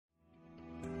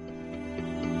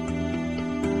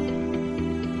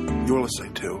You're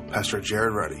listening to Pastor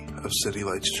Jared Ruddy of City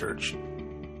Lights Church.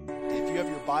 If you have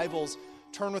your Bibles,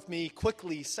 turn with me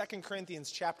quickly, 2 Corinthians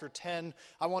chapter 10.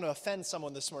 I want to offend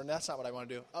someone this morning. That's not what I want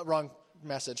to do. Wrong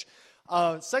message.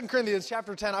 2 Corinthians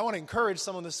chapter 10, I want to encourage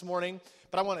someone this morning,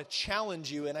 but I want to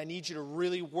challenge you, and I need you to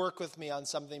really work with me on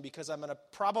something because I'm going to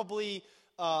probably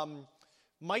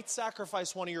might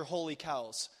sacrifice one of your holy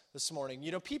cows this morning.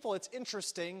 You know, people, it's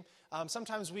interesting.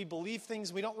 Sometimes we believe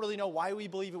things. We don't really know why we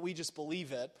believe it. We just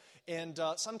believe it. And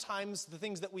sometimes the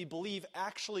things that we believe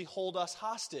actually hold us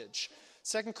hostage.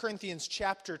 2 Corinthians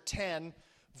chapter 10,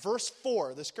 verse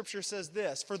 4, the scripture says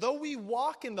this, "For though we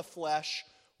walk in the flesh,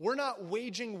 we're not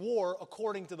waging war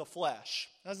according to the flesh."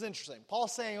 That's interesting.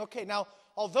 Paul's saying, okay, now,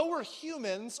 although we're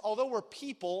humans, although we're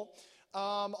people,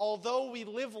 although we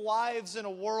live lives in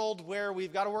a world where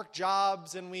we've got to work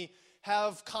jobs and we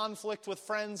have conflict with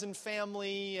friends and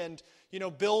family and, you know,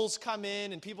 bills come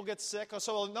in and people get sick.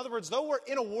 So in other words, though we're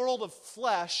in a world of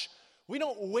flesh, we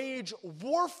don't wage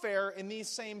warfare in these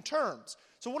same terms.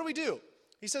 So what do?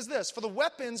 He says this, "For the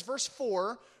weapons," verse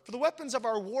 4, "for the weapons of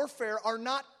our warfare are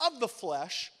not of the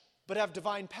flesh, but have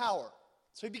divine power."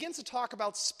 So he begins to talk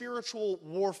about spiritual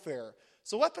warfare.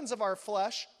 So weapons of our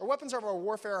flesh, or weapons of our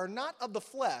warfare, are not of the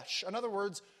flesh. In other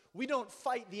words, we don't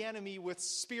fight the enemy with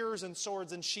spears and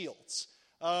swords and shields.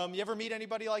 You ever meet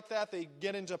anybody like that? They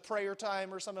get into prayer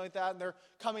time or something like that, and they're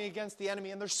coming against the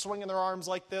enemy, and they're swinging their arms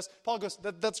like this. Paul goes,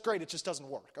 that's great, it just doesn't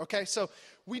work, okay? So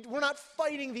we're not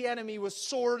fighting the enemy with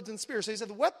swords and spears. So he said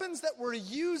the weapons that we're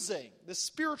using, this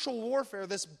spiritual warfare,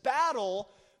 this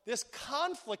battle, this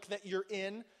conflict that you're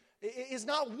in, is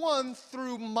not won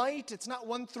through might. It's not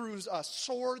won through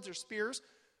swords or spears.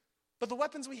 But the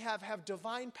weapons we have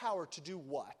divine power to do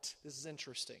what? This is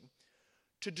interesting.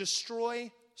 To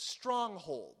destroy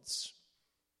strongholds.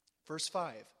 Verse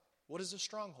 5. What is a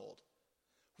stronghold?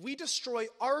 "We destroy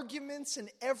arguments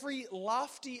and every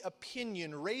lofty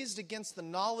opinion raised against the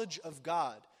knowledge of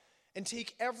God, and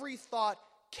take every thought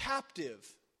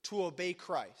captive to obey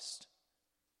Christ."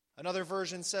 Another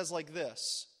version says like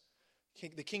this,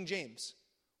 the King James,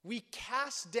 "We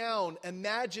cast down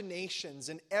imaginations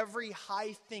and every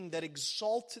high thing that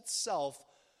exalts itself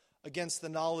against the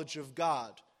knowledge of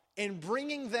God, and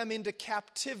bringing them into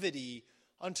captivity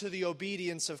unto the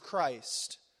obedience of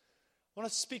Christ." I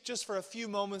want to speak just for a few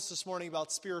moments this morning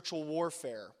about spiritual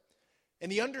warfare.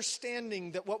 And the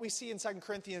understanding that what we see in 2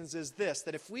 Corinthians is this,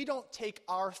 that if we don't take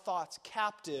our thoughts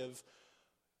captive,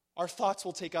 our thoughts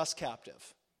will take us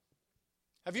captive.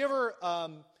 Have you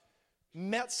ever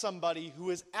met somebody who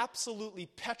is absolutely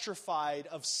petrified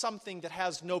of something that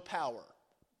has no power?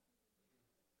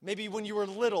 Maybe when you were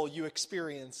little, you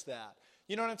experienced that.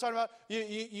 You know what I'm talking about?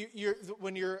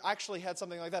 When you actually had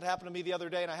something like that happen to me the other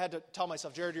day, and I had to tell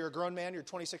myself, Jared, you're a grown man, you're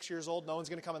 26 years old, no one's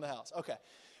going to come in the house. Okay.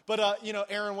 But,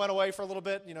 Erin went away for a little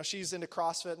bit. You know, she's into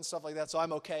CrossFit and stuff like that, so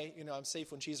I'm okay. You know, I'm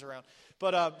safe when she's around.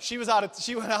 But she went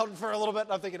out for a little bit,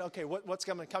 and I'm thinking, okay, what's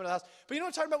coming to the house? But you know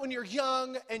what I'm talking about? When you're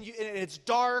young, and it's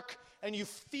dark, and you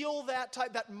feel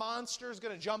that monster is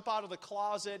going to jump out of the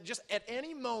closet. Just at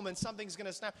any moment, something's going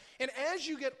to snap. And as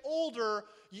you get older,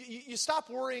 you stop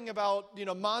worrying about,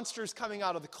 monsters coming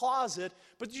out of the closet,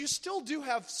 but you still do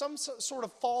have some sort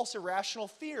of false, irrational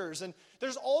fears. And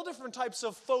there's all different types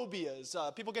of phobias.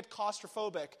 People get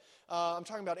claustrophobic. I'm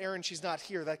talking about Erin. She's not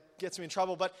here. That gets me in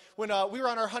trouble. But when we were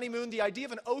on our honeymoon, the idea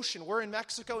of an ocean, we're in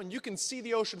Mexico, and you can see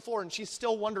the ocean floor, and she's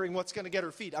still wondering what's going to get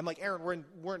her feet. I'm like, Erin,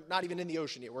 we're not even in the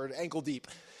ocean yet. We're ankle deep.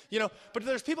 But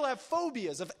there's people that have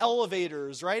phobias of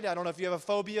elevators, right? I don't know if you have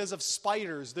phobias of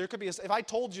spiders. There could be, if I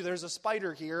told you there's a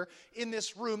spider here in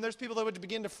this room, there's people that would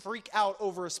begin to freak out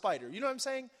over a spider. You know what I'm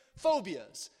saying?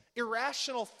 Phobias,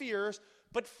 irrational fears,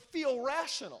 but feel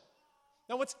rational.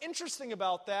 Now, what's interesting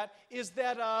about that is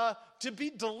that to be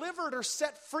delivered or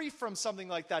set free from something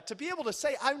like that, to be able to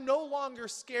say, I'm no longer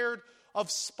scared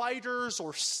of spiders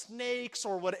or snakes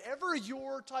or whatever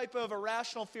your type of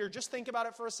irrational fear, just think about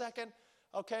it for a second.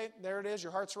 Okay, there it is.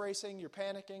 Your heart's racing. You're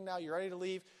panicking now. You're ready to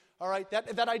leave. All right,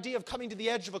 that idea of coming to the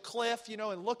edge of a cliff,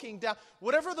 and looking down,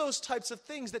 whatever those types of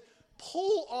things that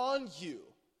pull on you.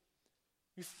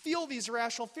 You feel these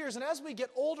irrational fears. And as we get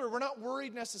older, we're not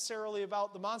worried necessarily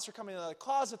about the monster coming out of the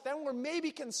closet. Then we're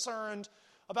maybe concerned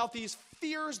about these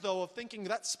fears, though, of thinking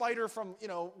that spider from,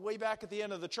 way back at the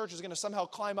end of the church is going to somehow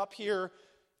climb up here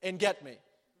and get me,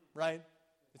 right?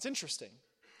 It's interesting.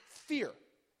 Fear.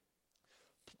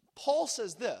 Paul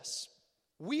says this,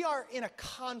 we are in a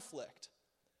conflict,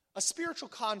 a spiritual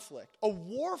conflict, a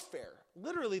warfare,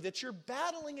 literally, that you're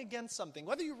battling against something,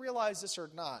 whether you realize this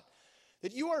or not,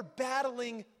 that you are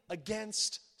battling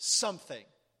against something.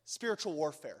 Spiritual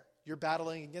warfare. You're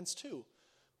battling against who?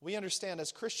 we understand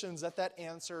as Christians that that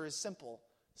answer is simple.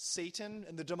 Satan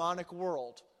and the demonic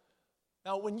world.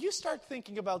 Now, when you start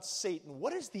thinking about Satan,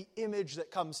 what is the image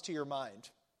that comes to your mind?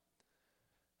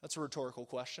 That's a rhetorical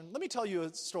question. Let me tell you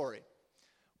a story.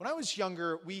 When I was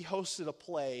younger, we hosted a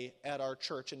play at our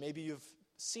church, and maybe you've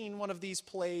seen one of these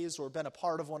plays or been a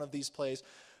part of one of these plays.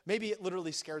 Maybe it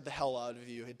literally scared the hell out of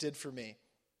you. It did for me.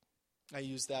 I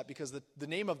use that because the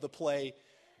name of the play,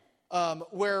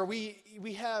 where we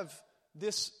have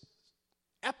this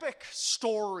epic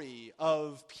story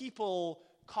of people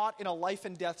caught in a life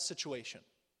and death situation.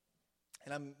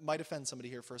 And I might offend somebody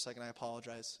here for a second. I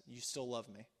apologize. You still love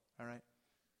me, all right?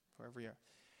 Wherever you are.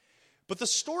 But the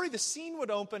story, the scene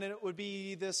would open, and it would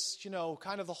be this,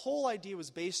 kind of the whole idea was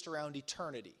based around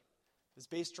eternity. It was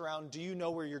based around, do you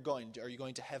know where you're going? Are you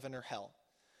going to heaven or hell?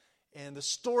 And the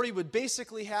story would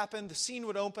basically happen. The scene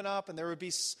would open up, and there would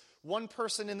be one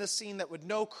person in the scene that would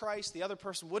know Christ. The other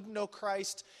person wouldn't know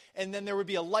Christ. And then there would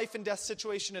be a life and death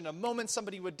situation. In a moment,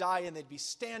 somebody would die, and they'd be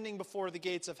standing before the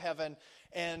gates of heaven.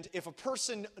 And if a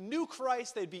person knew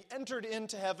Christ, they'd be entered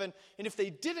into heaven. And if they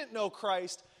didn't know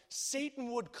Christ,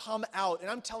 Satan would come out. And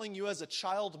I'm telling you, as a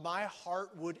child, my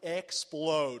heart would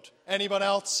explode. Anyone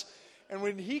else? And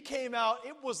when he came out,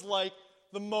 it was like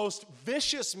the most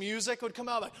vicious music would come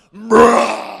out, like,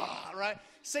 right?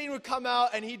 Satan would come out,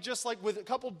 and he'd just with a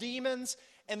couple demons,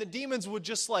 and the demons would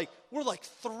were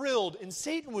thrilled. And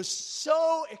Satan was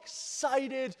so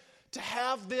excited to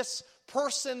have this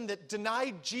person that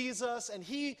denied Jesus, and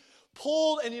he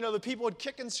pulled, and the people would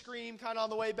kick and scream kind of on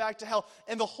the way back to hell.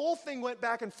 And the whole thing went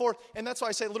back and forth, and that's why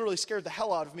I say it literally scared the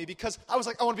hell out of me, because I was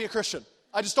like, I want to be a Christian.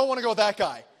 I just don't want to go with that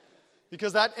guy.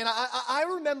 Because I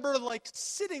remember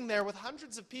sitting there with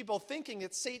hundreds of people thinking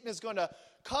that Satan is going to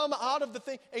come out of the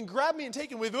thing and grab me and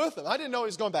take me with him. I didn't know he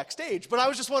was going backstage, but I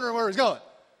was just wondering where he was going.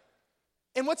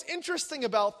 And what's interesting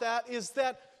about that is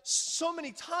that so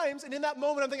many times, and in that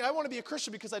moment I'm thinking, I want to be a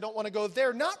Christian because I don't want to go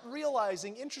there, not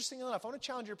realizing, interestingly enough, I want to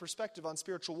challenge your perspective on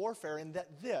spiritual warfare, in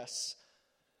that this,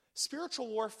 spiritual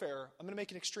warfare, I'm going to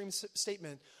make an extreme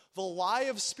statement, the lie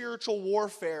of spiritual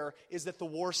warfare is that the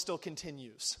war still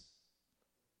continues.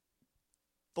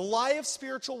 The lie of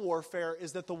spiritual warfare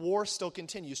is that the war still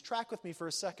continues. Track with me for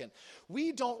a second.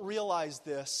 We don't realize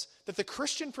this, that the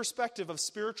Christian perspective of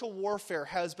spiritual warfare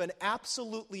has been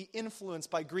absolutely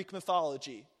influenced by Greek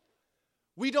mythology.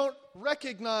 We don't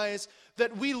recognize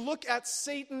that we look at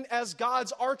Satan as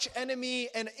God's archenemy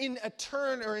and in a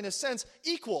turn, or in a sense,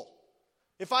 equal.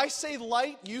 If I say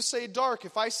light, you say dark.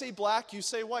 If I say black, you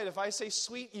say white. If I say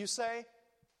sweet, you say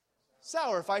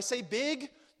sour. If I say big,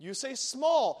 you say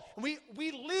small. And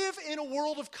we live in a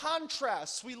world of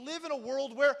contrasts. We live in a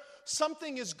world where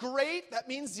something is great, that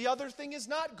means the other thing is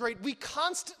not great. We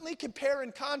constantly compare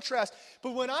and contrast.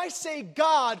 But when I say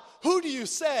God, who do you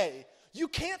say? You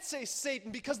can't say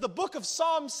Satan, because the book of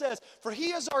Psalms says, for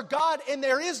he is our God and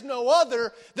there is no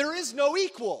other, there is no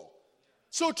equal.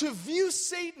 So to view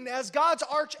Satan as God's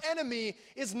archenemy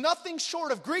is nothing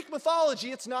short of Greek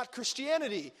mythology. It's not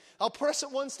Christianity. I'll press it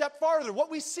one step farther.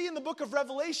 What we see in the book of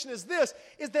Revelation is this,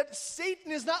 is that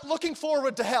Satan is not looking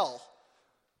forward to hell.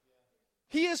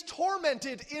 He is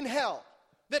tormented in hell.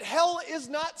 That hell is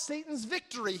not Satan's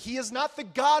victory. He is not the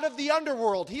god of the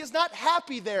underworld. He is not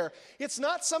happy there. It's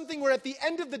not something where at the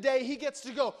end of the day he gets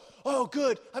to go, oh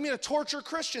good, I'm going to torture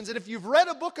Christians. And if you've read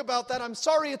a book about that, I'm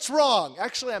sorry, it's wrong.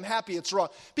 Actually, I'm happy it's wrong.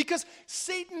 Because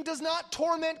Satan does not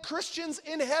torment Christians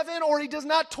in heaven, or he does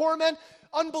not torment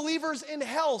unbelievers in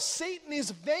hell. Satan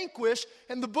is vanquished,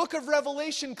 and the book of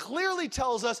Revelation clearly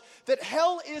tells us that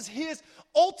hell is his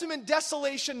ultimate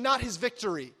desolation, not his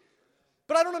victory.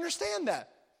 But I don't understand that.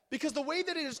 Because the way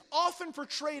that it is often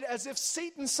portrayed as if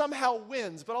Satan somehow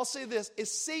wins, but I'll say this, if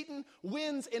Satan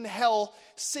wins in hell,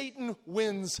 Satan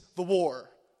wins the war.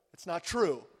 It's not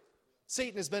true.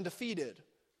 Satan has been defeated.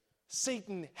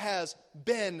 Satan has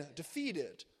been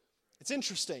defeated. It's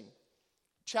interesting.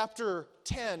 Chapter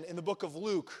 10 in the book of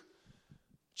Luke,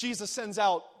 Jesus sends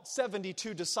out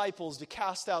 72 disciples to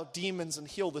cast out demons and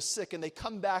heal the sick, and they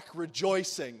come back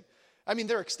rejoicing. I mean,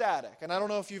 they're ecstatic. And I don't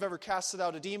know if you've ever casted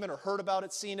out a demon or heard about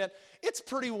it, seen it. It's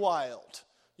pretty wild.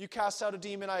 You cast out a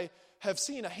demon. I have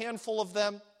seen a handful of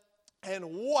them. And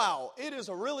wow, it is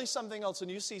really something else when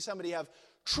you see somebody have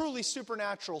truly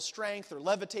supernatural strength or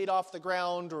levitate off the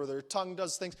ground or their tongue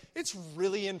does things. It's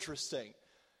really interesting.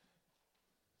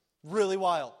 Really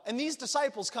wild. And these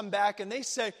disciples come back and they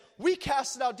say, we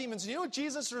casted out demons. You know what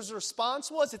Jesus' response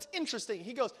was? It's interesting.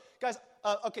 He goes, guys,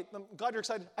 okay, I'm glad you're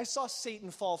excited. I saw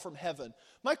Satan fall from heaven.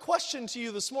 My question to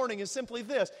you this morning is simply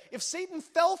this. If Satan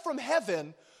fell from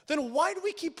heaven, then why do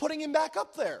we keep putting him back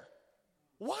up there?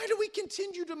 Why do we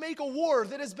continue to make a war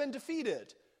that has been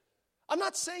defeated? I'm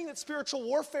not saying that spiritual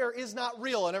warfare is not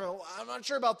real, and everyone, I'm not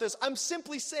sure about this. I'm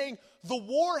simply saying the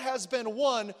war has been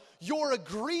won. Your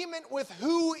agreement with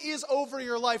who is over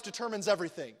your life determines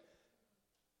everything.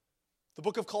 The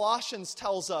book of Colossians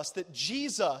tells us that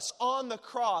Jesus on the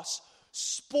cross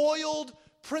spoiled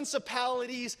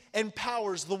principalities and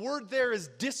powers. The word there is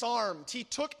disarmed. He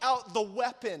took out the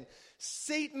weapon.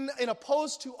 Satan, in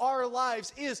opposed to our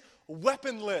lives, is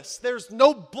weaponless. There's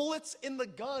no bullets in the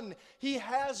gun. He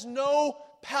has no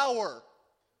power.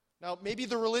 Now, maybe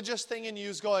the religious thing in you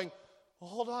is going, well,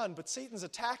 hold on, but Satan's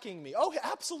attacking me. Oh,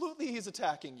 absolutely he's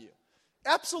attacking you.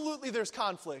 Absolutely there's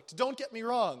conflict. Don't get me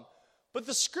wrong. But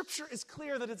the scripture is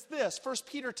clear that it's this. 1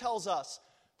 Peter tells us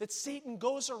that Satan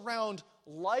goes around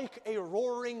like a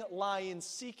roaring lion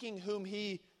seeking whom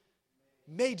he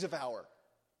may devour.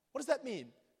 What does that mean?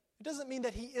 It doesn't mean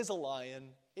that he is a lion.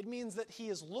 It means that he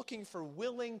is looking for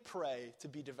willing prey to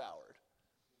be devoured.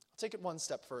 I'll take it one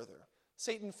step further.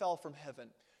 Satan fell from heaven.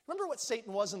 Remember what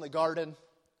Satan was in the garden?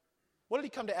 What did he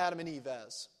come to Adam and Eve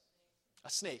as? A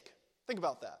snake. Think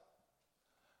about that.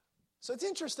 So it's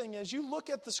interesting, as you look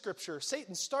at the scripture,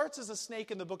 Satan starts as a snake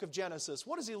in the book of Genesis.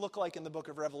 What does he look like in the book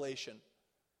of Revelation?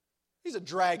 He's a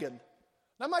dragon.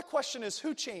 Now my question is,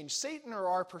 who changed, Satan or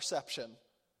our perception?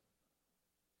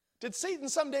 Did Satan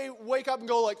someday wake up and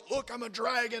go like, look, I'm a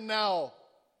dragon now?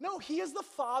 No, he is the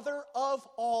father of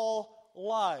all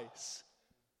lies.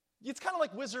 It's kind of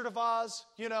like Wizard of Oz,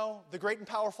 the great and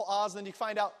powerful Oz, and then you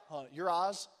find out, you're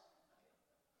Oz?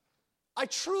 I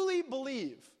truly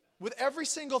believe with every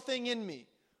single thing in me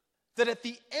that at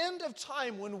the end of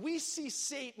time, when we see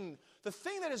Satan, the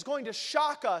thing that is going to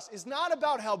shock us is not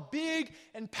about how big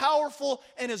and powerful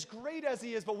and as great as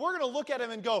he is, but we're going to look at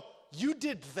him and go, you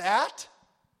did that?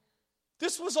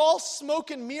 This was all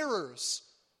smoke and mirrors.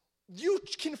 You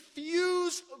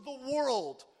confuse the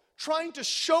world trying to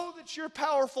show that you're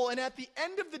powerful, and at the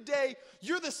end of the day,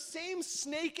 you're the same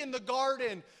snake in the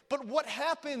garden. But what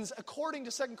happens, according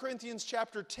to 2 Corinthians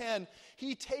chapter 10,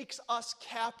 he takes us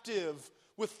captive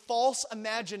with false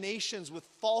imaginations, with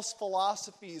false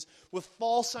philosophies, with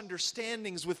false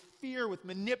understandings, with fear, with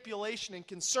manipulation and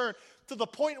concern, to the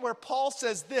point where Paul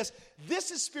says this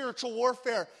is spiritual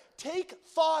warfare. Take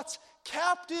thoughts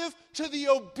captive to the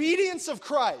obedience of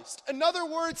Christ. In other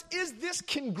words, is this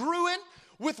congruent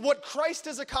with what Christ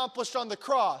has accomplished on the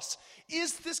cross?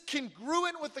 Is this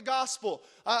congruent with the gospel?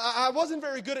 I wasn't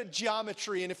very good at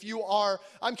geometry, and if you are,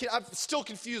 I'm still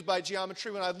confused by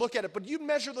geometry when I look at it, but you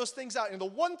measure those things out, and the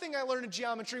one thing I learned in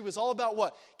geometry was all about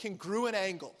what? Congruent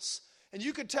angles. And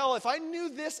you could tell if I knew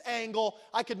this angle,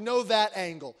 I could know that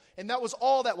angle. And that was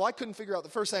all that. Well, I couldn't figure out the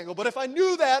first angle, but if I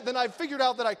knew that, then I figured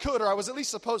out that I could, or I was at least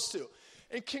supposed to.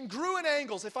 And congruent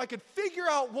angles, if I could figure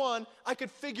out one, I could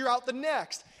figure out the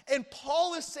next. And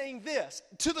Paul is saying this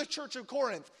to the church of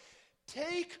Corinth: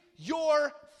 take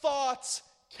your thoughts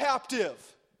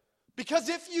captive. Because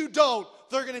if you don't,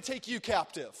 they're going to take you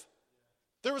captive.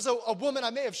 There was a woman, I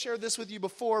may have shared this with you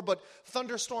before, but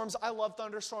thunderstorms, I love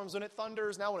thunderstorms. When it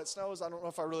thunders, now when it snows, I don't know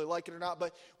if I really like it or not,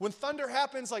 but when thunder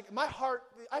happens, like my heart,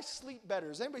 I sleep better.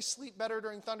 Does anybody sleep better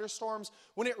during thunderstorms?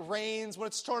 When it rains, when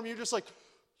it's stormy, you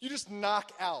just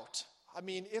knock out. I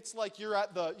mean, it's like you're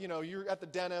at the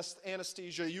dentist,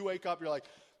 anesthesia, you wake up, you're like,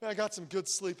 man, I got some good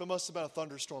sleep. It must have been a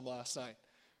thunderstorm last night,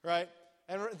 right?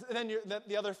 And then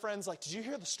the other friend's like, did you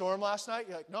hear the storm last night?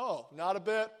 You're like, no, not a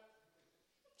bit.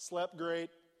 Slept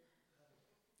great.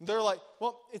 They're like,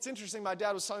 well, it's interesting. My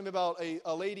dad was telling me about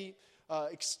a lady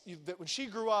that when she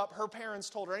grew up, her parents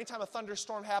told her anytime a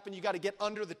thunderstorm happened, you got to get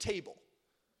under the table.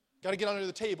 Got to get under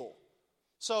the table.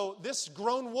 So this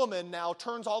grown woman now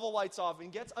turns all the lights off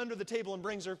and gets under the table and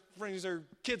brings her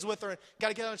kids with her. And got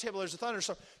to get on the table. There's a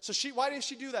thunderstorm. So why did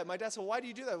she do that? My dad said, well, why do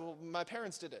you do that? Well, my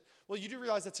parents did it. Well, you do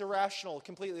realize that's irrational,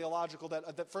 completely illogical,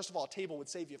 that first of all, a table would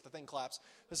save you if the thing collapsed.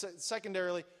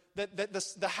 Secondarily, that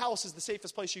the house is the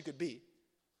safest place you could be.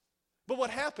 But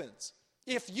what happens?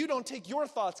 If you don't take your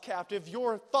thoughts captive,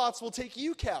 your thoughts will take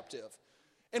you captive.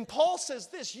 And Paul says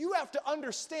this: you have to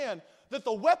understand that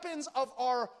the weapons of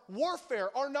our warfare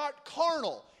are not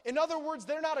carnal. In other words,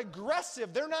 they're not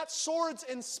aggressive. They're not swords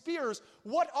and spears.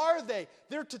 What are they?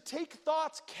 They're to take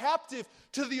thoughts captive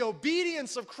to the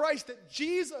obedience of Christ, that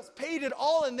Jesus paid it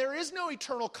all, and there is no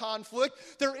eternal conflict.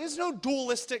 There is no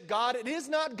dualistic God. It is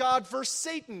not God versus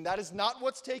Satan. That is not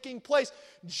what's taking place.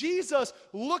 Jesus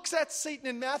looks at Satan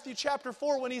in Matthew chapter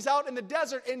 4 when he's out in the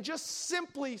desert and just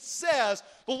simply says,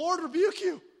 the Lord rebuke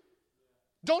you.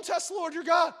 Don't test the Lord your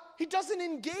God. He doesn't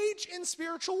engage in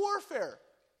spiritual warfare.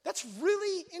 That's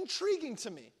really intriguing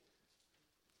to me.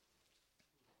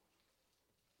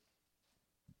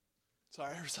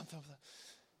 Sorry, I heard something.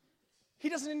 He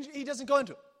doesn't go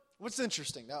into it. what's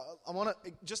interesting, now I want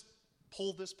to just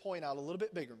pull this point out a little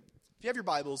bit bigger. If you have your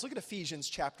Bibles, look at Ephesians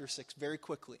chapter 6 very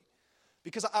quickly.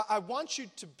 Because I want you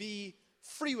to be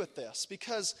free with this.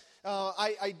 Because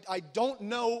I don't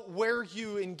know where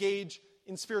you engage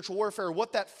in spiritual warfare,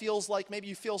 what that feels like. Maybe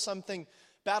you feel something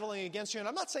battling against you. And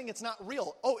I'm not saying it's not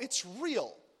real. Oh, it's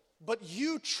real. But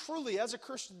you truly, as a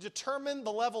Christian, determine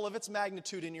the level of its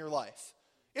magnitude in your life.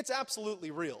 It's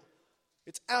absolutely real.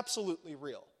 It's absolutely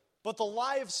real. But the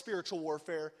lie of spiritual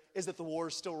warfare is that the war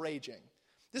is still raging.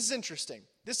 This is interesting.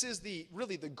 This is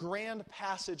really the grand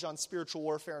passage on spiritual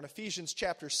warfare in Ephesians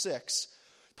chapter 6.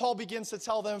 Paul begins to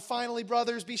tell them, finally,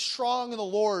 brothers, be strong in the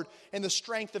Lord and the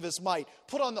strength of his might.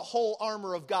 Put on the whole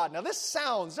armor of God. Now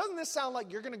doesn't this sound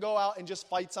like you're going to go out and just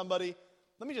fight somebody?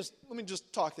 Let me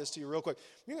just talk this to you real quick.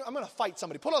 I'm going to fight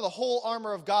somebody. Put on the whole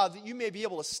armor of God that you may be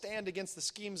able to stand against the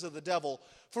schemes of the devil.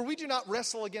 For we do not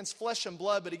wrestle against flesh and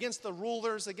blood, but against the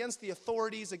rulers, against the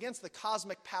authorities, against the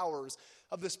cosmic powers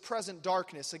of this present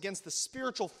darkness, against the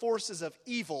spiritual forces of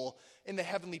evil in the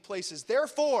heavenly places.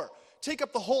 Therefore, take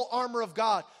up the whole armor of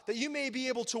God, that you may be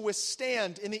able to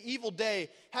withstand in the evil day,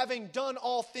 having done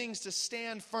all things to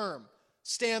stand firm.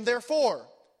 Stand therefore,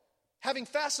 having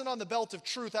fastened on the belt of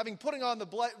truth, having putting on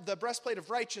the breastplate of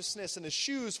righteousness and the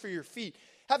shoes for your feet,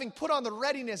 having put on the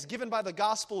readiness given by the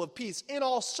gospel of peace. In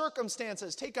all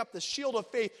circumstances, take up the shield of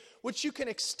faith, which you can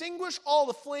extinguish all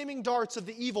the flaming darts of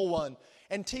the evil one,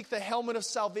 and take the helmet of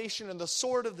salvation and the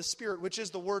sword of the Spirit, which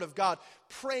is the word of God,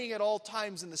 praying at all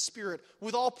times in the Spirit,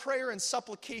 with all prayer and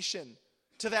supplication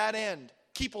to that end.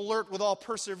 Keep alert with all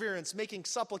perseverance, making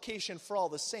supplication for all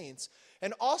the saints,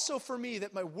 and also for me,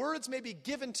 that my words may be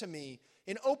given to me,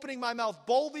 in opening my mouth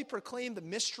boldly proclaim the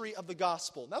mystery of the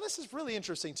gospel. Now this is really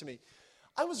interesting to me.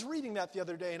 I was reading that the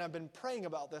other day, and I've been praying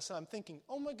about this, and I'm thinking,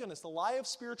 oh my goodness, the lie of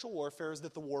spiritual warfare is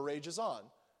that the war rages on.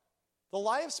 The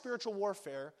lie of spiritual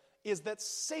warfare is that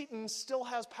Satan still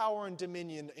has power and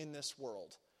dominion in this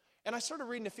world. And I started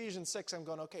reading Ephesians 6, I'm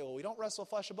going, okay, well, we don't wrestle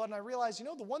flesh and blood, and I realized,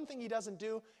 the one thing he doesn't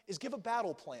do is give a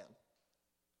battle plan.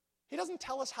 He doesn't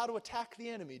tell us how to attack the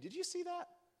enemy. Did you see that?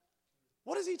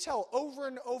 What does he tell over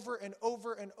and over and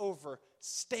over and over?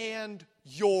 Stand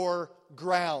your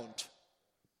ground.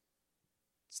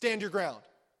 Stand your ground.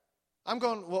 I'm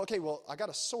going, I got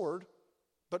a sword,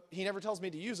 but he never tells me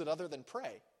to use it other than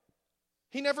pray.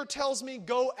 He never tells me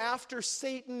go after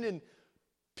Satan and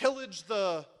pillage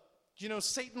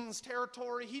Satan's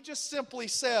territory. He just simply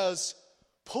says,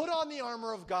 put on the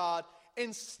armor of God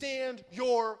and stand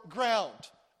your ground.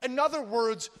 In other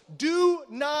words, do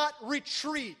not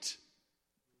retreat.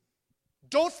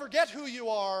 Don't forget who you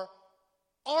are.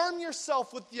 Arm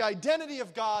yourself with the identity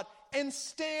of God and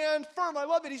stand firm. I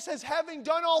love it. He says, having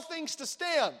done all things to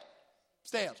stand.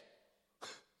 Stand.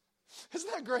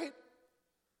 Isn't that great?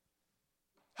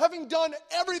 Having done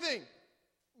everything,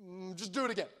 just do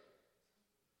it again.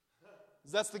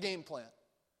 That's the game plan.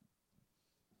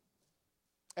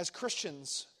 As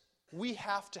Christians, we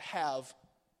have to have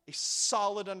a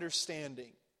solid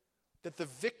understanding that the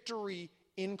victory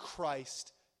in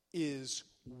Christ is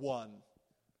won.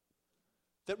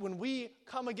 That when we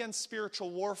come against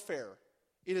spiritual warfare,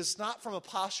 it is not from a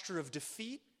posture of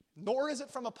defeat, nor is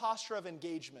it from a posture of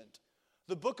engagement.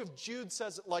 The book of Jude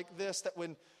says it like this, that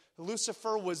when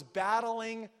Lucifer was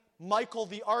battling Michael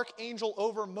the archangel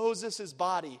over Moses'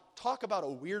 body. Talk about a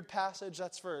weird passage.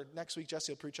 That's for next week.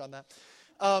 Jesse will preach on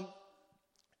that.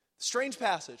 Strange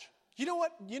passage. You know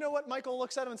what Michael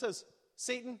looks at him and says,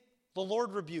 Satan, the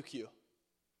Lord rebuke you.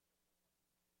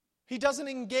 He doesn't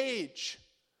engage.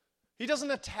 He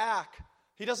doesn't attack.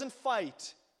 He doesn't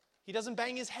fight. He doesn't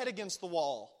bang his head against the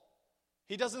wall.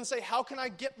 He doesn't say, how can I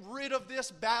get rid of this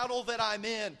battle that I'm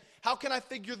in? How can I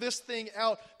figure this thing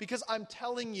out? Because I'm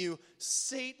telling you,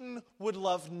 Satan would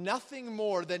love nothing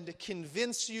more than to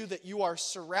convince you that you are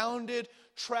surrounded,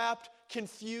 trapped,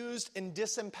 confused, and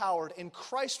disempowered. And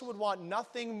Christ would want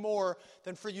nothing more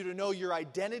than for you to know your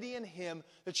identity in him,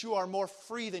 that you are more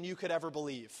free than you could ever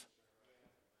believe.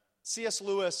 C.S.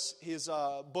 Lewis, his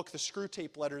book, The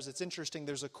Screwtape Letters, it's interesting.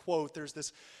 There's a quote. There's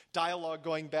this dialogue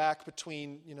going back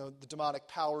between, the demonic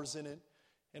powers in it.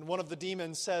 And one of the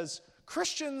demons says,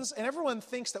 Christians and everyone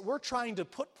thinks that we're trying to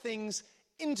put things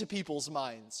into people's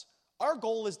minds. Our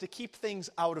goal is to keep things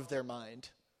out of their mind.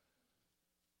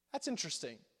 That's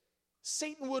interesting.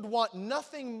 Satan would want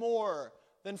nothing more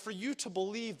than for you to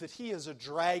believe that he is a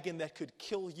dragon that could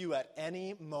kill you at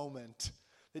any moment,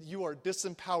 that you are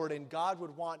disempowered, and God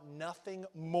would want nothing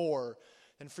more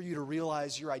than for you to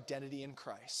realize your identity in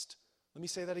Christ. Let me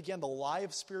say that again. The lie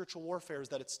of spiritual warfare is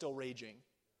that it's still raging.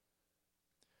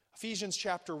 Ephesians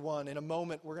chapter 1, in a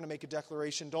moment we're going to make a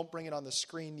declaration. Don't bring it on the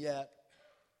screen yet.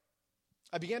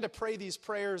 I began to pray these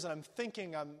prayers, and I'm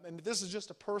thinking, and this is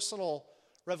just a personal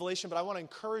revelation, but I want to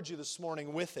encourage you this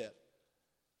morning with it.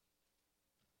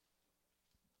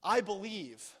 I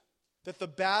believe that the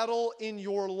battle in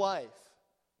your life,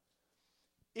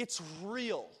 it's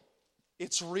real.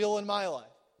 It's real in my life.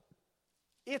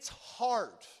 It's hard.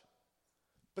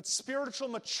 But spiritual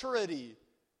maturity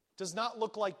does not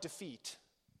look like defeat.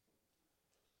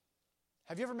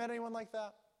 Have you ever met anyone like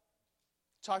that?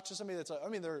 Talk to somebody that's,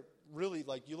 they're really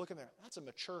like, you look in there, that's a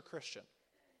mature Christian.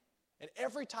 And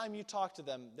every time you talk to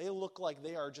them, they look like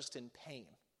they are just in pain.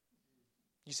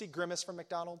 You see Grimace from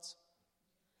McDonald's?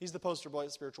 He's the poster boy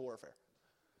of spiritual warfare.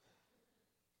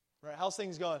 Right? How's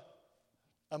things going?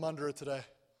 I'm under it today.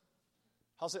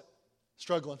 How's it?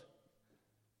 Struggling.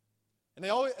 And they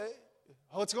always,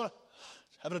 what's going on?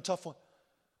 Having a tough one.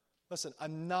 Listen,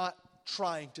 I'm not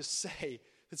trying to say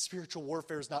that spiritual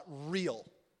warfare is not real.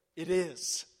 It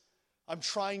is. I'm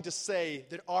trying to say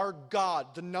that our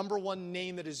God, the number one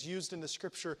name that is used in the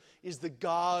Scripture, is the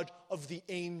God of the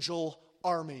angel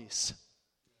armies.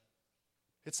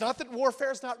 It's not that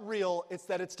warfare is not real, it's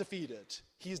that it's defeated.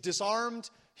 He is disarmed,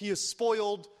 he is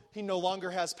spoiled, he no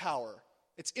longer has power.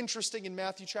 It's interesting in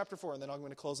Matthew chapter 4, and then I'm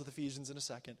going to close with Ephesians in a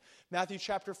second. Matthew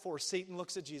chapter 4, Satan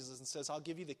looks at Jesus and says, I'll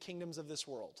give you the kingdoms of this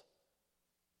world.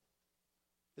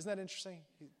 Isn't that interesting?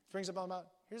 He brings them out.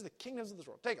 Here's the kingdoms of this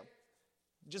world. Take them.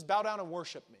 Just bow down and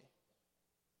worship me.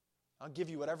 I'll give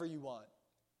you whatever you want.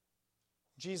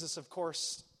 Jesus, of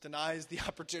course, denies the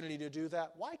opportunity to do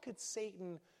that. Why could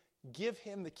Satan give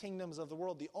him the kingdoms of the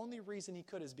world? The only reason he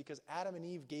could is because Adam and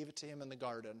Eve gave it to him in the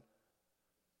garden.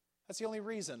 That's the only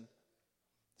reason.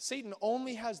 Satan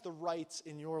only has the rights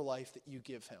in your life that you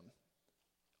give him.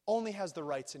 Only has the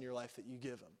rights in your life that you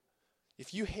give him.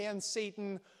 If you hand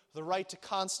Satan the right to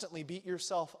constantly beat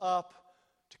yourself up,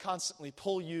 to constantly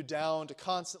pull you down, to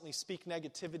constantly speak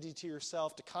negativity to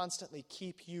yourself, to constantly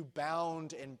keep you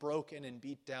bound and broken and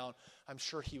beat down, I'm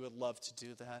sure he would love to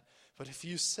do that. But if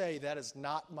you say that is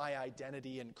not my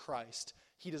identity in Christ,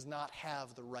 he does not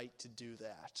have the right to do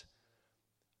that.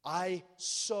 I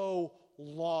so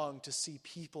long to see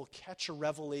people catch a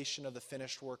revelation of the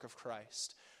finished work of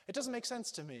Christ. It doesn't make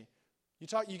sense to me.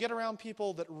 You get around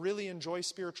people that really enjoy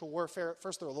spiritual warfare. At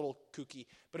first, they're a little kooky.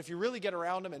 But if you really get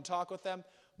around them and talk with them,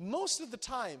 most of the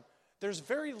time, there's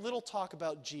very little talk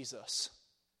about Jesus.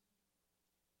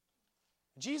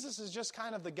 Jesus is just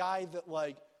kind of the guy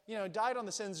that, died on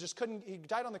the sins, he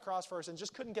died on the cross for us and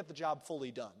just couldn't get the job fully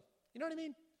done. You know what I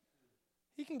mean?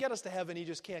 He can get us to heaven, he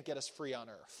just can't get us free on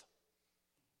earth.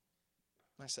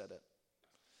 I said it.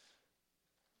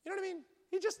 You know what I mean?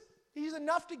 He's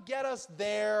enough to get us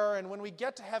there, and when we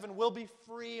get to heaven, we'll be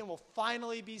free, and we'll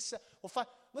finally be set.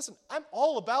 Listen, I'm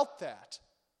all about that.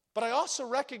 But I also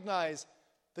recognize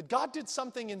that God did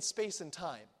something in space and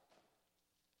time.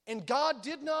 And God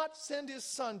did not send his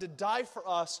Son to die for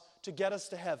us to get us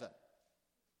to heaven.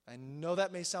 I know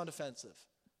that may sound offensive.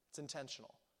 It's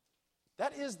intentional.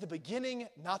 That is the beginning,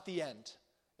 not the end.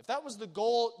 If that was the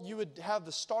goal, you would have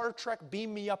the Star Trek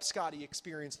beam me up Scotty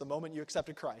experience the moment you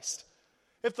accepted Christ.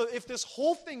 If this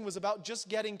whole thing was about just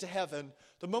getting to heaven,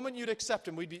 the moment you'd accept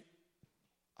him, we'd be,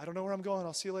 I don't know where I'm going.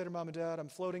 I'll see you later, Mom and Dad. I'm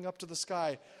floating up to the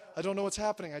sky. I don't know what's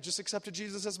happening. I just accepted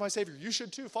Jesus as my Savior. You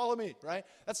should too. Follow me, right?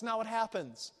 That's not what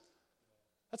happens.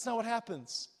 That's not what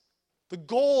happens. The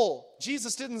goal,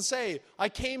 Jesus didn't say, I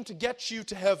came to get you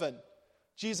to heaven.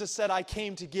 Jesus said, I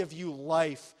came to give you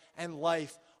life and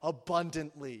life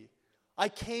abundantly. I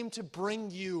came to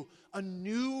bring you a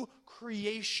new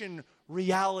creation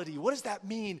reality. What does that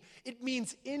mean? It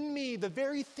means in me, the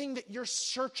very thing that you're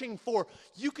searching for,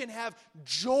 you can have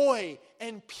joy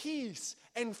and peace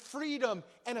and freedom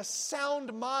and a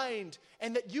sound mind,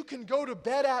 and that you can go to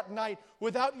bed at night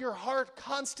without your heart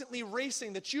constantly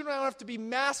racing, that you don't have to be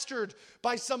mastered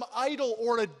by some idol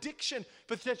or addiction,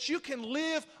 but that you can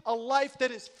live a life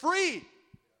that is free.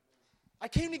 I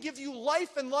came to give you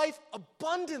life and life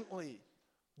abundantly.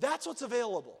 That's what's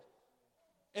available.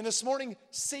 And this morning,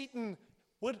 Satan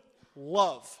would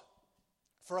love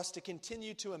for us to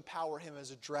continue to empower him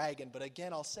as a dragon. But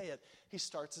again, I'll say it. He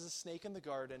starts as a snake in the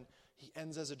garden. He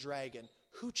ends as a dragon.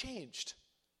 Who changed?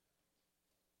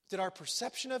 Did our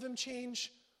perception of him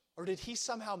change? Or did he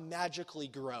somehow magically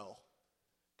grow?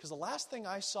 Because the last thing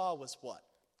I saw was what?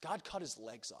 God cut his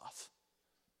legs off.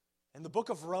 In the book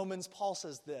of Romans, Paul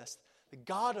says this, the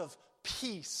God of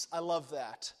peace, I love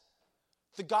that.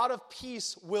 The God of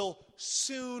peace will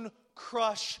soon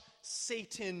crush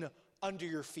Satan under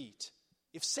your feet.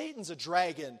 If Satan's a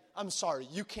dragon, I'm sorry,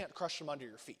 you can't crush him under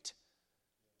your feet.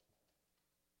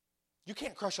 You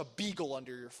can't crush a beagle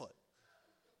under your foot.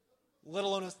 let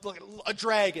alone a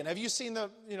dragon. Have you seen the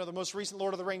most recent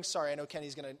Lord of the Rings? Sorry, I know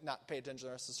Kenny's going to not pay attention to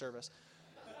the rest of the service.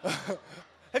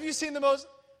 Have you seen the most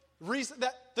recent,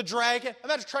 the dragon?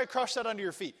 Imagine try to crush that under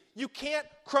your feet. You can't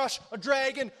crush a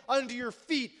dragon under your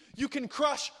feet. You can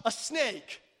crush a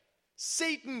snake.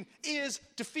 Satan is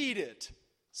defeated.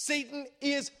 Satan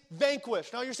is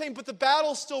vanquished. Now you're saying, but the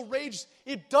battle still rages.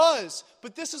 It does,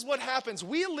 but this is what happens.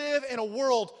 We live in a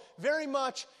world very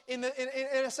much in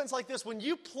a sense like this. When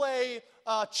you play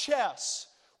chess,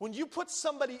 when you put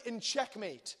somebody in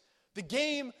checkmate, the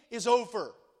game is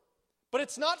over. But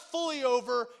it's not fully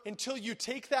over until you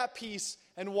take that piece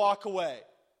and walk away.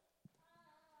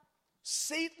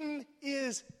 Satan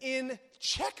is in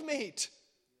checkmate.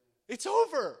 It's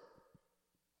over.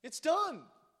 It's done.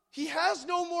 He has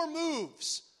no more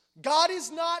moves. God is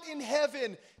not in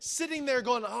heaven sitting there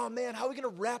going, oh man, how are we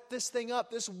going to wrap this thing up?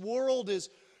 This world is,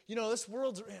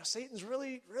 Satan's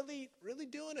really, really, really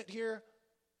doing it here.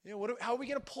 How are we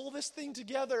going to pull this thing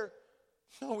together?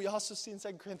 No, we also see in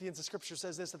 2 Corinthians, the scripture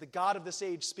says this, that the God of this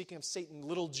age, speaking of Satan,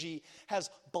 little g, has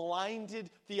blinded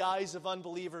the eyes of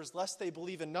unbelievers, lest they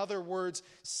believe. In other words,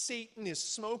 Satan is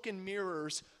smoke and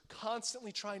mirrors,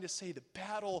 constantly trying to say the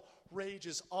battle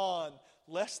rages on,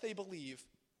 lest they believe,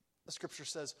 the scripture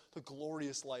says, the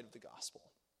glorious light of the gospel.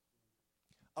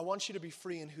 I want you to be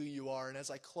free in who you are. And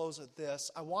as I close with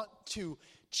this, I want to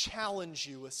challenge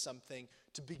you with something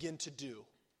to begin to do.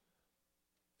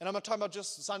 And I'm not talking about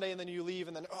just Sunday and then you leave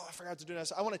and then, I forgot to do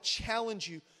this. I want to challenge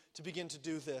you to begin to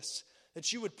do this.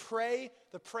 That you would pray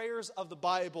the prayers of the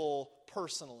Bible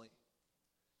personally.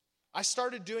 I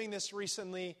started doing this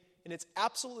recently and it's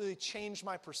absolutely changed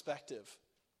my perspective.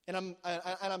 And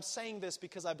I'm saying this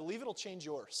because I believe it'll change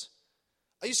yours.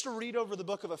 I used to read over the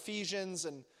book of Ephesians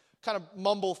and kind of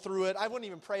mumble through it. I wouldn't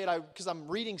even pray it because I'm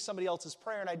reading somebody else's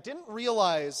prayer. And I didn't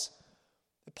realize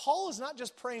that Paul is not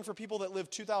just praying for people that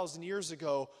lived 2,000 years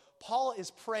ago. Paul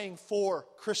is praying for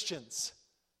Christians.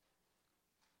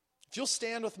 If you'll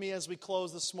stand with me as we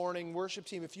close this morning, worship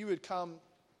team, if you would come.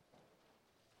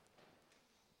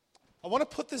 I want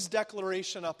to put this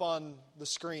declaration up on the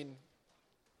screen.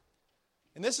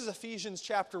 And this is Ephesians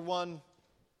chapter 1.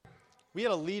 We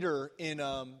had a leader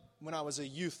when I was in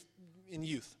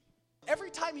youth. Every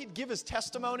time he'd give his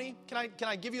testimony, can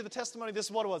I give you the testimony? This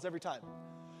is what it was every time.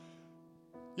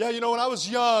 Yeah, when I was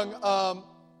young,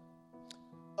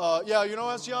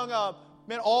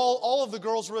 man, all of the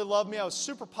girls really loved me. I was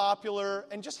super popular.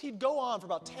 And he'd go on for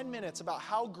about 10 minutes about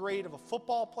how great of a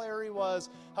football player he was,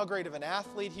 how great of an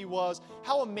athlete he was,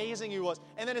 how amazing he was.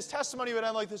 And then his testimony would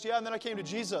end like this, and then I came to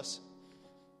Jesus.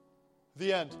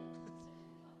 The end.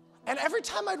 And every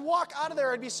time I'd walk out of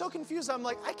there, I'd be so confused. I'm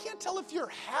like, I can't tell if you're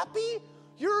happy,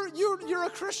 you're a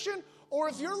Christian, or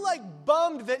if you're like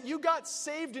bummed that you got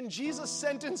saved and Jesus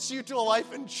sentenced you to a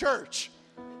life in church.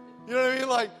 You know what I mean?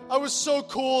 Like, I was so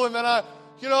cool, and then I'm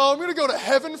going to go to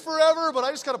heaven forever, but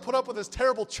I just got to put up with this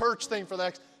terrible church thing for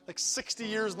the next 60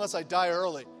 years unless I die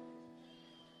early.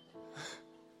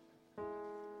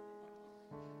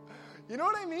 You know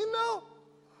what I mean, though?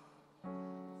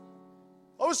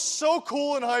 I was so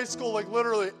cool in high school,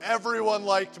 literally everyone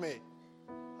liked me.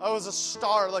 I was a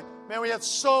star. Man, we had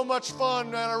so much fun,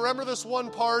 man. I remember this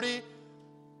one party,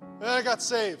 and I got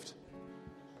saved.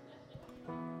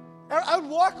 I would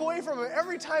walk away from it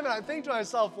every time, and I'd think to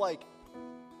myself, I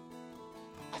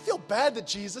feel bad that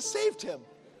Jesus saved him.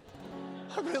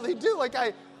 I really do.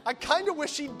 I kind of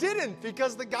wish he didn't,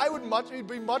 because the guy would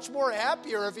be much more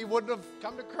happier if he wouldn't have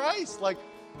come to Christ. The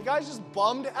guy's just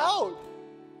bummed out.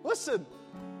 Listen,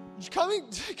 coming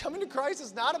to Christ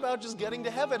is not about just getting to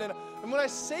heaven. And when I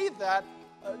say that,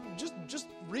 just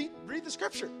read the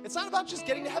scripture. It's not about just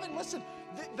getting to heaven. Listen,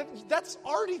 that's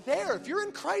already there. If you're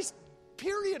in Christ,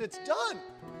 period, it's done.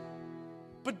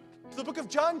 But the book of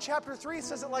John chapter 3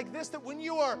 says it like this, that when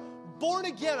you are born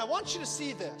again, I want you to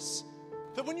see this,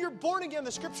 that when you're born again,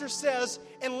 the scripture says,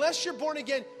 unless you're born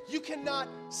again, you cannot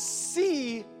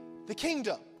see the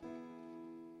kingdom.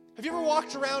 Have you ever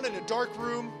walked around in a dark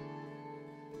room?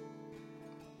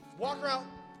 Walk around,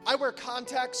 I wear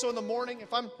contacts, so in the morning,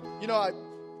 if I'm,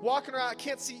 walking around, I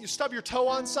can't see, you stub your toe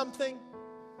on something,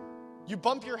 you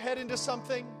bump your head into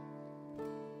something,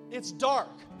 it's dark,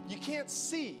 you can't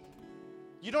see,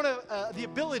 you don't have the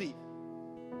ability.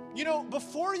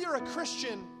 Before you're a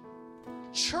Christian,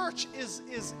 church is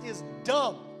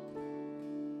dumb.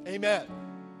 Amen.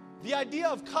 The idea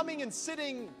of coming and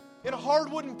sitting in a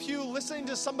hard wooden pew, listening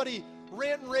to somebody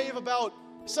rant and rave about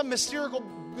some mystical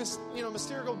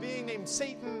being named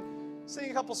Satan,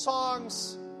 singing a couple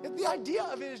songs. The idea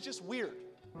of it is just weird.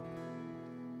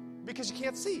 Because you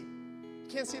can't see. You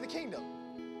can't see the kingdom.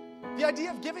 The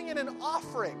idea of giving in an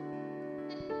offering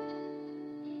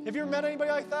Have you ever met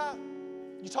anybody like that?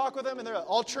 You talk with them and they're like,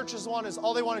 all churches want is,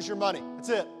 all they want is your money. That's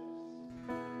it.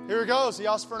 Here it goes. He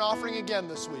asked for an offering again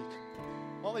this week.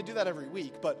 Well, they do that every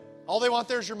week, but all they want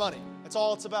there is your money. That's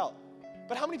all it's about.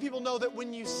 But how many people know that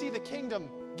when you see the kingdom,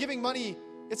 giving money,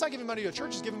 it's not giving money to a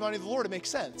church, it's giving money to the Lord. It makes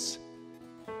sense.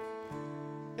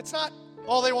 It's not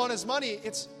all they want is money.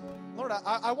 It's, Lord,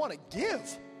 I want to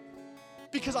give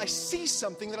because I see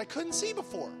something that I couldn't see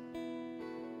before.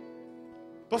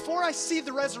 Before I see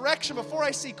the resurrection, before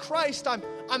I see Christ,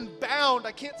 I'm bound.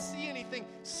 I can't see anything.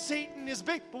 Satan is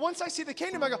big. But once I see the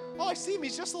kingdom, I go, oh, I see him.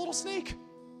 He's just a little snake.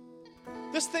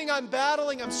 This thing I'm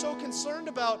battling, I'm so concerned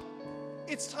about,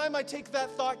 it's time I take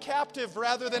that thought captive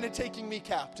rather than it taking me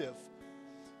captive.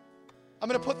 I'm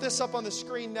going to put this up on the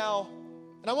screen now,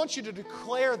 and I want you to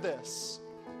declare this.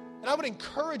 And I would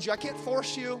encourage you, I can't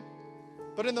force you,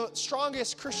 but in the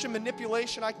strongest Christian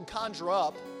manipulation I can conjure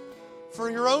up, for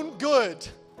your own good,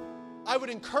 I would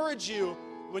encourage you,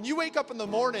 when you wake up in the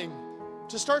morning,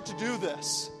 to start to do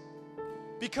this.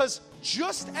 Because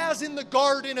just as in the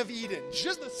Garden of Eden,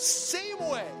 just the same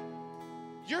way,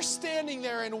 you're standing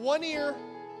there in one ear,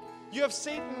 you have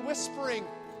Satan whispering,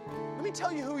 let me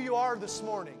tell you who you are this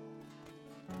morning.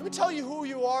 Let me tell you who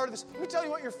you are. Let me tell you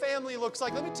what your family looks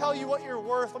like. Let me tell you what you're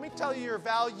worth. Let me tell you your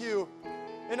value.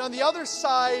 And on the other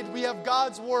side, we have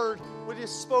God's word, which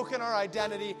is spoken our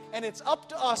identity, and it's up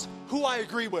to us who I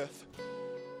agree with.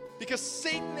 Because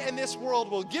Satan and this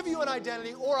world will give you an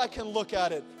identity, or I can look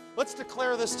at it. Let's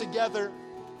declare this together.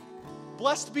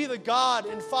 Blessed be the God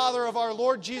and Father of our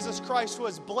Lord Jesus Christ, who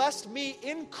has blessed me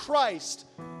in Christ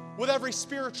with every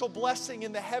spiritual blessing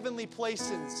in the heavenly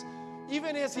places,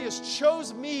 even as he has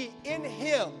chose me in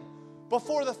him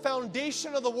before the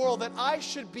foundation of the world, that I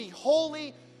should be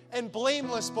holy and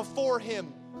blameless before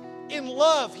him. In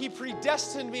love, he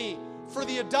predestined me for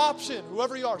the adoption,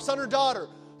 whoever you are, son or daughter,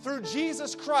 through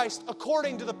Jesus Christ,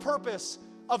 according to the purpose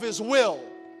of his will,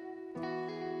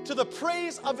 to the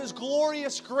praise of his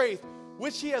glorious grace,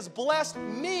 which he has blessed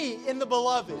me in the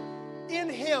beloved. In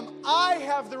him I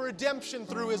have the redemption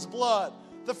through his blood,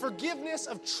 the forgiveness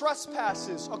of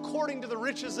trespasses according to the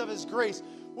riches of his grace,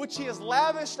 which he has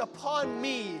lavished upon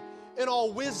me in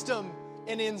all wisdom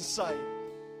and insight.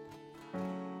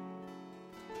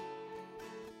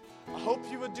 I hope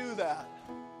you would do that,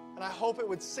 and I hope it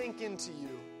would sink into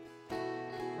you.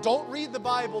 Don't read the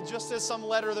Bible just as some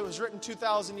letter that was written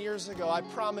 2,000 years ago. I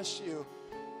promise you,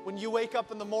 when you wake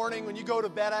up in the morning, when you go to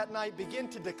bed at night, begin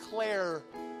to declare,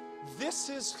 this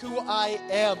is who I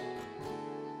am.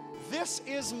 This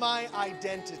is my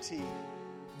identity.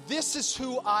 This is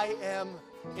who I am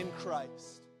in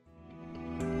Christ.